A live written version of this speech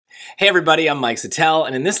Hey everybody, I'm Mike Settele,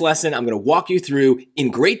 and in this lesson, I'm going to walk you through, in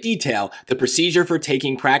great detail, the procedure for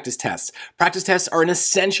taking practice tests. Practice tests are an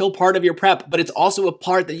essential part of your prep, but it's also a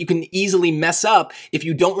part that you can easily mess up if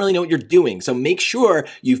you don't really know what you're doing. So make sure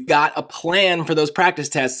you've got a plan for those practice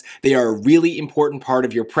tests. They are a really important part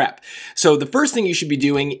of your prep. So the first thing you should be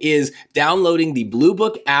doing is downloading the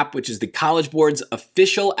Bluebook app, which is the College Board's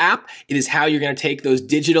official app. It is how you're going to take those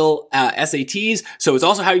digital SATs. So it's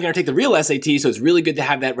also how you're going to take the real SAT. So it's really good to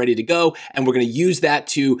have that ready to go, and we're going to use that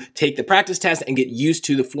to take the practice test and get used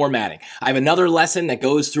to the formatting. I have another lesson that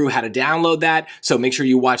goes through how to download that, so make sure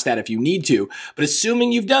you watch that if you need to. But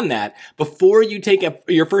assuming you've done that, before you take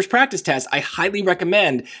your first practice test, I highly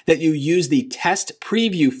recommend that you use the test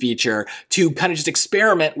preview feature to kind of just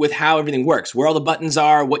experiment with how everything works, where all the buttons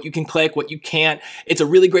are, what you can click, what you can't. It's a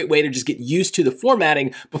really great way to just get used to the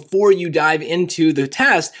formatting before you dive into the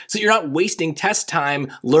test, so you're not wasting test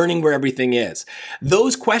time learning where everything is.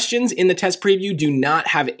 Those questions in the test preview do not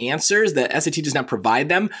have answers. The SAT does not provide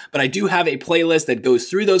them, but I do have a playlist that goes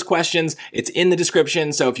through those questions. It's in the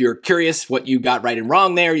description, so if you're curious what you got right and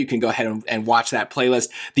wrong there, you can go ahead and watch that playlist.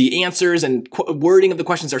 The answers and wording of the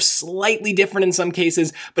questions are slightly different in some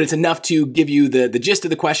cases, but it's enough to give you the gist of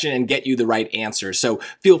the question and get you the right answer. So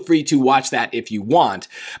feel free to watch that if you want.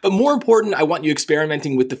 But more important, I want you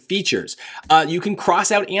experimenting with the features. You can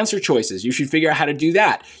cross out answer choices. You should figure out how to do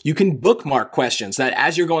that. You can bookmark questions so that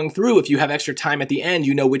as you're going through, if you have extra time at the end,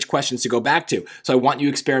 you know which questions to go back to. So I want you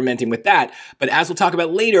experimenting with that. But as we'll talk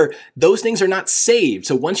about later, those things are not saved.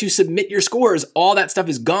 So once you submit your scores, all that stuff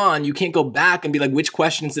is gone. You can't go back and be like, which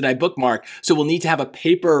questions did I bookmark? So we'll need to have a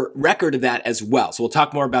paper record of that as well. So we'll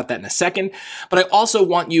talk more about that in a second. But I also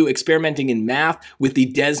want you experimenting in math with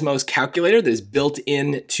the Desmos calculator that is built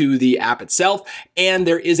into the app itself. And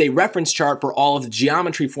there is a reference chart for all of the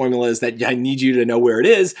geometry formulas that I need you to know where it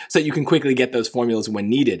is so that you can quickly get those formulas when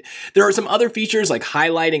needed. There are some other features like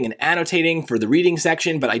highlighting and annotating for the reading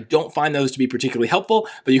section, but I don't find those to be particularly helpful,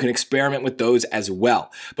 but you can experiment with those as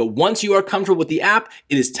well. But once you are comfortable with the app,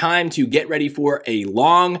 it is time to get ready for a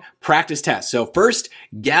long practice test. So first,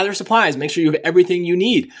 gather supplies. Make sure you have everything you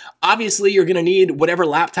need. Obviously, you're going to need whatever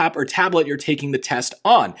laptop or tablet you're taking the test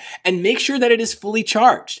on, and make sure that it is fully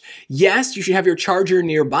charged. Yes, you should have your charger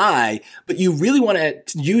nearby, but you really want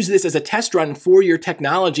to use this as a test run for your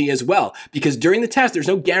technology as well, because during the test, there's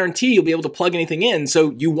no guarantee you'll be able to plug anything in.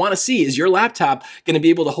 So you want to see, is your laptop going to be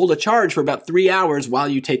able to hold a charge for about 3 hours while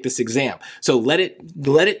you take this exam? So let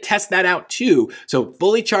it test that out too. So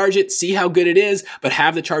fully charge it, see how good it is, but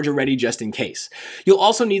have the charger ready just in case. You'll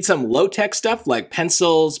also need some low-tech stuff like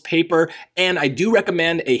pencils, paper, and I do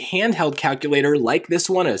recommend a handheld calculator like this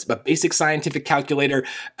one, a basic scientific calculator.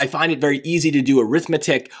 I find it very easy to do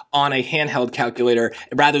arithmetic on a handheld calculator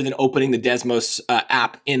rather than opening the Desmos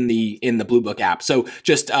app in the Bluebook app. So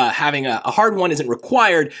just having a hard one isn't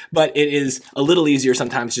required, but it is a little easier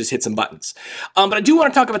sometimes to just hit some buttons. But I do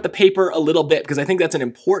want to talk about the paper a little bit because I think that's an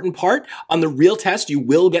important part. On the real test, you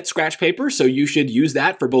will get scratch paper, so you should use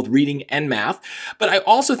that for both reading and math. But I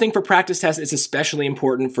also think for practice tests, it's especially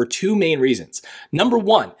important for two main reasons. Number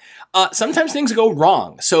one, sometimes things go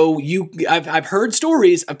wrong. So I've heard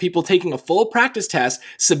stories of people taking a full practice test,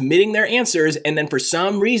 submitting their answers, and then for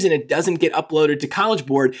some reason it doesn't get uploaded to College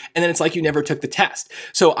Board, and then it's like you never took the test.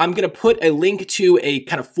 So I'm going to put a link to a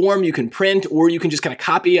kind of form you can print, or you can just kind of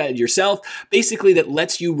copy it yourself, basically that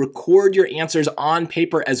lets you record your answers on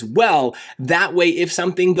paper as well. That way, if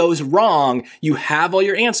something goes wrong, you have all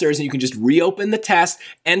your answers and you can just reopen the test,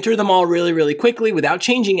 enter them all really, really quickly without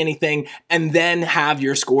changing anything, and then have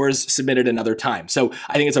your scores submitted another time. So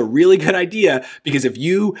I think it's a really good idea, because if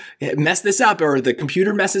you mess this up or the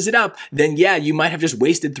computer messes it up, then yeah, you might have just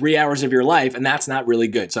wasted 3 hours of your life, and that's not really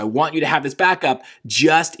good. So I want you to have this backup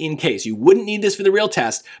just in case. You wouldn't need this for the real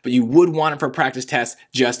test, but you would want it for a practice test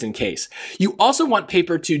just in case. You also want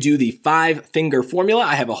paper to do the 5-finger formula.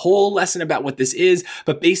 I have a whole lesson about what this is,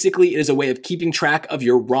 but basically it is a way of keeping track of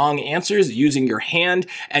your wrong answers using your hand,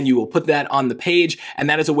 and you will put that on the page, and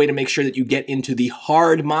that is a way to make sure that you get into the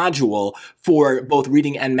hard module for both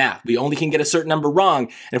reading and math. We only can get a certain number wrong,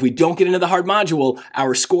 and if we don't get into the hard module,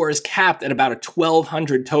 our score is capped at about a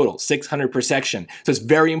 1,200 total, 600 per section. So it's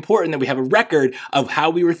very important that we have a record of how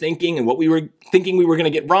we were thinking and what we were thinking we were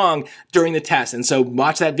going to get wrong during the test. And so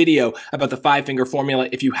watch that video about the 5-finger formula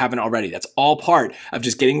if you haven't already. That's all part of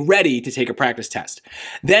just getting ready to take a practice test.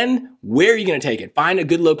 Then, where are you going to take it? Find a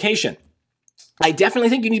good location. I definitely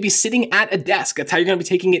think you need to be sitting at a desk. That's how you're going to be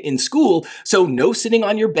taking it in school. So no sitting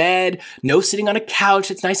on your bed, no sitting on a couch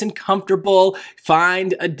that's nice and comfortable.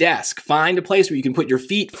 Find a desk. Find a place where you can put your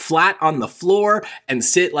feet flat on the floor and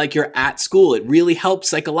sit like you're at school. It really helps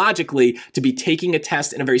psychologically to be taking a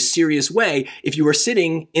test in a very serious way if you are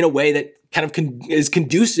sitting in a way that kind of is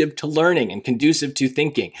conducive to learning and conducive to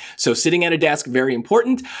thinking. So sitting at a desk, very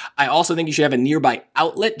important. I also think you should have a nearby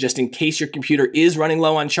outlet just in case your computer is running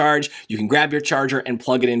low on charge. You can grab your charger and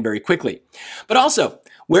plug it in very quickly. But also,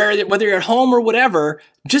 whether you're at home or whatever,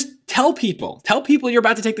 just tell people you're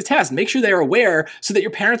about to take the test. Make sure they're aware so that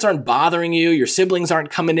your parents aren't bothering you, your siblings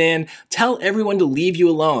aren't coming in. Tell everyone to leave you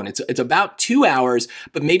alone. It's about 2 hours,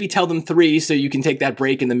 but maybe tell them 3 so you can take that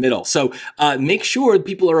break in the middle. So make sure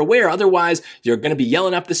people are aware. Otherwise, you're going to be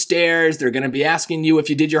yelling up the stairs. They're going to be asking you if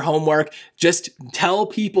you did your homework. Just tell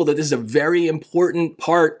people that this is a very important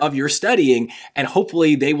part of your studying, and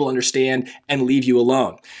hopefully they will understand and leave you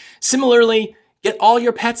alone. Similarly, get all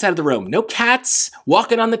your pets out of the room. No cats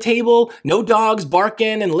walking on the table, no dogs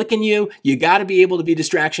barking and licking you. You got to be able to be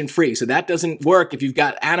distraction free. So that doesn't work if you've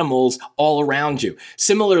got animals all around you.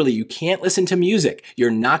 Similarly, you can't listen to music. You're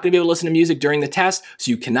not going to be able to listen to music during the test, so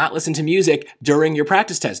you cannot listen to music during your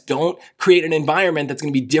practice test. Don't create an environment that's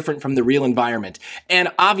going to be different from the real environment. And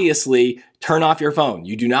obviously, turn off your phone.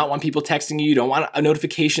 You do not want people texting you. You don't want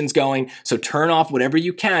notifications going. So turn off whatever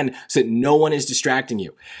you can so that no one is distracting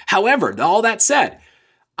you. However, all that said,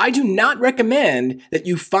 I do not recommend that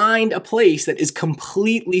you find a place that is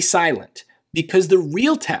completely silent, because the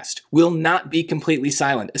real test will not be completely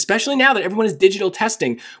silent, especially now that everyone is digital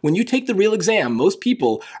testing. When you take the real exam, most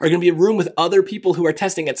people are going to be in a room with other people who are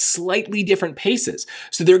testing at slightly different paces.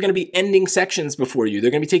 So they're going to be ending sections before you.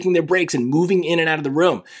 They're going to be taking their breaks and moving in and out of the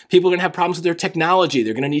room. People are going to have problems with their technology.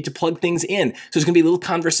 They're going to need to plug things in. So there's going to be little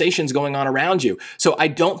conversations going on around you. So I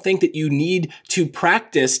don't think that you need to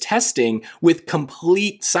practice testing with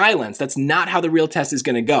complete silence. That's not how the real test is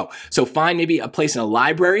going to go. So find maybe a place in a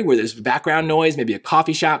library where there's background noise, maybe a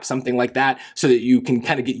coffee shop, something like that, so that you can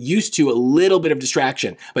kind of get used to a little bit of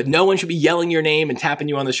distraction. But no one should be yelling your name and tapping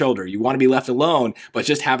you on the shoulder. You want to be left alone, but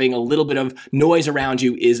just having a little bit of noise around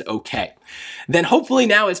you is okay. Then hopefully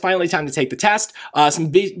now it's finally time to take the test. Some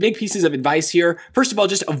big pieces of advice here. First of all,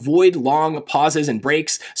 just avoid long pauses and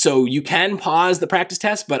breaks. So you can pause the practice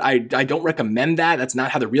test, but I don't recommend that. That's not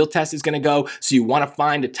how the real test is going to go. So you want to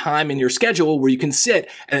find a time in your schedule where you can sit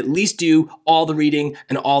and at least do all the reading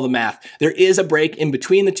and all the math. There is a break in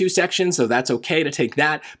between the 2 sections, so that's okay to take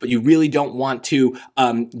that, but you really don't want to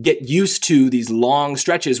get used to these long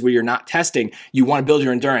stretches where you're not testing. You want to build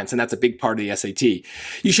your endurance, and that's a big part of the SAT.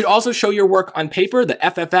 You should also show your work on paper. The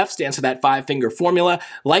FFF stands for that 5-finger formula.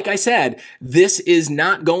 Like I said, this is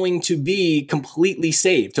not going to be completely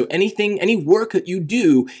saved. So any work that you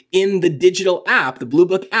do in the digital app, the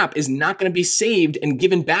Bluebook app, is not going to be saved and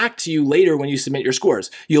given back to you later when you submit your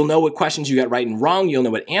scores. You'll know what questions you got right and wrong. You'll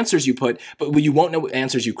know what answers you put, but you won't know what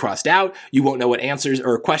answers you crossed out. You won't know what answers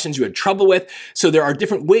or questions you had trouble with. So there are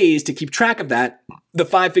different ways to keep track of that. The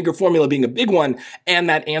 5-finger formula being a big one, and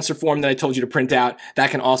that answer form that I told you to print out, that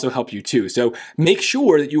can also help you too. So make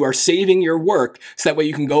sure that you are saving your work so that way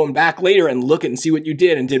you can go back later and look at and see what you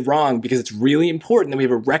did and did wrong, because it's really important that we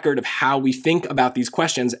have a record of how we think about these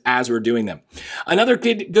questions as we're doing them. Another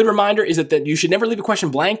good reminder is that you should never leave a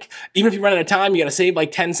question blank. Even if you run out of time, you got to save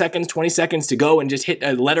like 10 seconds, 20 seconds to go and just hit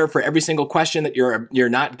a letter for every single question that you're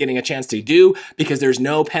not getting a chance to do, because there's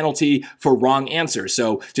no penalty for wrong answers.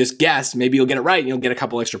 So just guess, maybe you'll get it right and you'll get a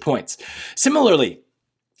couple extra points. Similarly,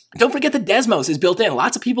 don't forget the Desmos is built in.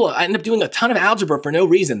 Lots of people end up doing a ton of algebra for no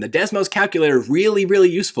reason. The Desmos calculator is really, really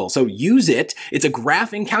useful. So use it. It's a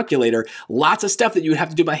graphing calculator. Lots of stuff that you would have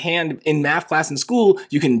to do by hand in math class in school,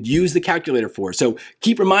 you can use the calculator for. So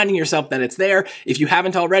keep reminding yourself that it's there. If you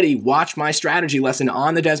haven't already, watch my strategy lesson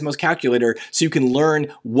on the Desmos calculator so you can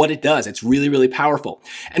learn what it does. It's really, really powerful.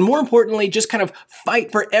 And more importantly, just kind of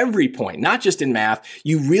fight for every point, not just in math.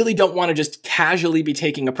 You really don't want to just casually be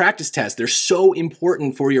taking a practice test. They're so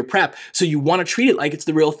important for your prep. So you want to treat it like it's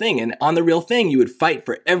the real thing. And on the real thing, you would fight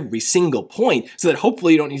for every single point so that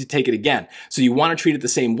hopefully you don't need to take it again. So you want to treat it the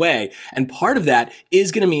same way. And part of that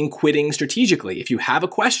is going to mean quitting strategically. If you have a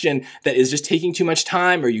question that is just taking too much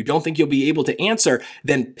time or you don't think you'll be able to answer,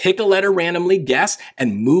 then pick a letter randomly, guess,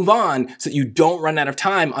 and move on so that you don't run out of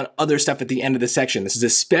time on other stuff at the end of the section. This is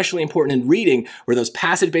especially important in reading, where those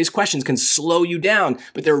passage-based questions can slow you down,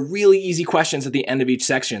 but they're really easy questions at the end of each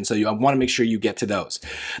section. So you want to make sure you get to those.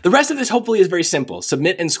 The rest of this hopefully is very simple.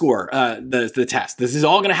 Submit and score the test. This is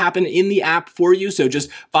all going to happen in the app for you, so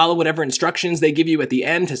just follow whatever instructions they give you at the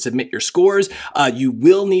end to submit your scores. You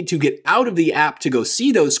will need to get out of the app to go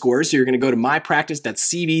see those scores, so you're going to go to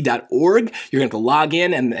mypractice.cb.org. You're going to have to log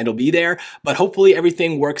in and it'll be there, but hopefully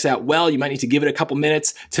everything works out well. You might need to give it a couple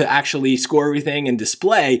minutes to actually score everything and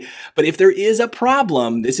display, but if there is a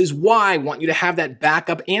problem, this is why I want you to have that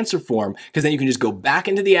backup answer form, because then you can just go back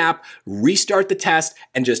into the app, restart the test,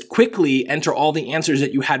 and just quickly enter all the answers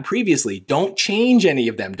that you had previously. Don't change any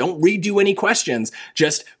of them. Don't redo any questions.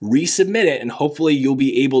 Just resubmit it, and hopefully you'll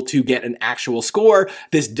be able to get an actual score.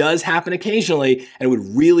 This does happen occasionally, and it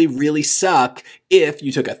would really, really suck if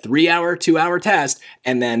you took a 3-hour, 2-hour test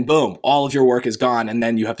and then boom, all of your work is gone, and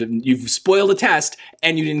then you've spoiled a test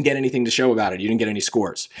and you didn't get anything to show about it. You didn't get any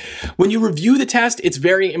scores. When you review the test, it's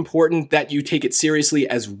very important that you take it seriously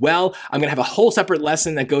as well. I'm gonna have a whole separate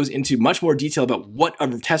lesson that goes into much more detail about what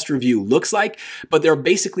a test review looks like, but there are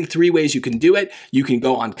basically 3 ways you can do it. You can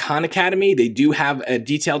go on Khan Academy. They do have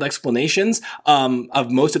detailed explanations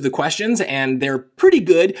of most of the questions, and they're pretty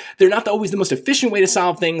good. They're not always the most efficient way to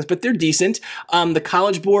solve things, but they're decent. The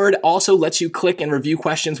College Board also lets you click and review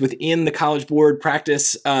questions within the College Board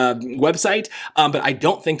practice website, but I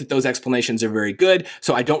don't think that those explanations are very good,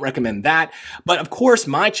 so I don't recommend that. But of course,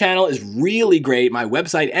 my channel is really great. My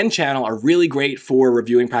website and channel are really great for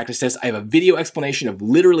reviewing practice tests. I have a video explanation of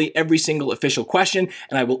literally every single official question,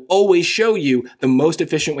 and I will always show you the most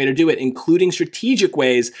efficient way to do it, including strategic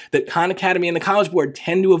ways that Khan Academy and the College Board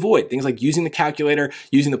tend to avoid. Things like using the calculator,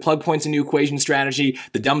 using the plug points and new equation strategy,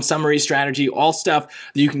 the dumb summary strategy, all stuff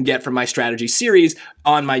that you can get from my strategy series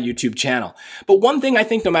on my YouTube channel. But one thing I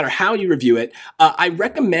think, no matter how you review it, I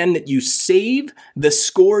recommend that you save the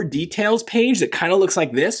score details page that kind of looks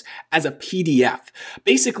like this as a PDF.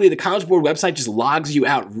 Basically, the College Board website just logs you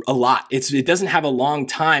out a lot. It doesn't have a long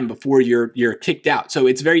time before you're kicked out. So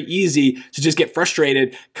it's very easy to just get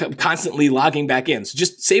frustrated constantly logging back in. So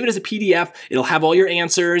just save it as a PDF. It'll have all your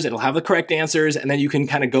answers. It'll have the correct answers. And then you can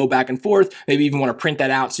kind of go back and forth. Maybe even want to print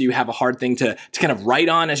that out so you have a hard thing to kind of write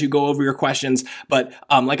on as you go over your questions. But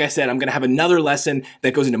like I said, I'm going to have another lesson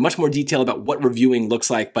that goes into much more detail about what reviewing looks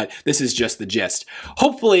like, but this is just the gist.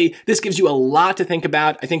 Hopefully, this gives you a lot to think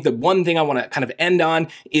about. I think the one thing I want to kind of end on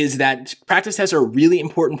is that practice tests are a really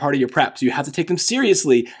important part of your prep, so you have to take them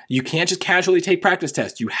seriously. You can't just casually take practice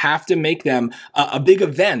tests. You have to make them a big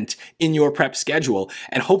event in your prep schedule,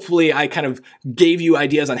 and hopefully I kind of gave you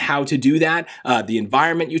ideas on how to do that, the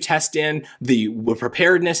environment you test in, the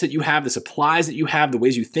preparedness that you have, the supplies that you have, the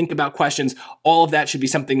ways you think about questions. All of that should be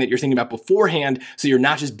something that you're thinking about beforehand, so you're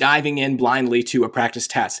not just diving in blindly to a practice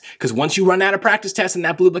test. Because once you run out of practice tests in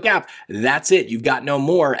that Bluebook app, that's it. You've got no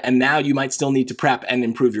more, and now you might still need to prep and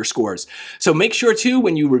improve your scores. So make sure too,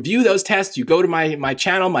 when you review those tests, you go to my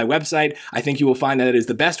channel, my website. I think you will find that it is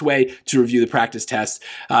the best way to review the practice tests.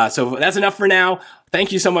 So that's enough for now.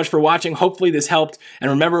 Thank you so much for watching. Hopefully this helped. And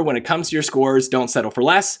remember, when it comes to your scores, don't settle for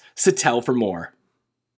less, Settele for more.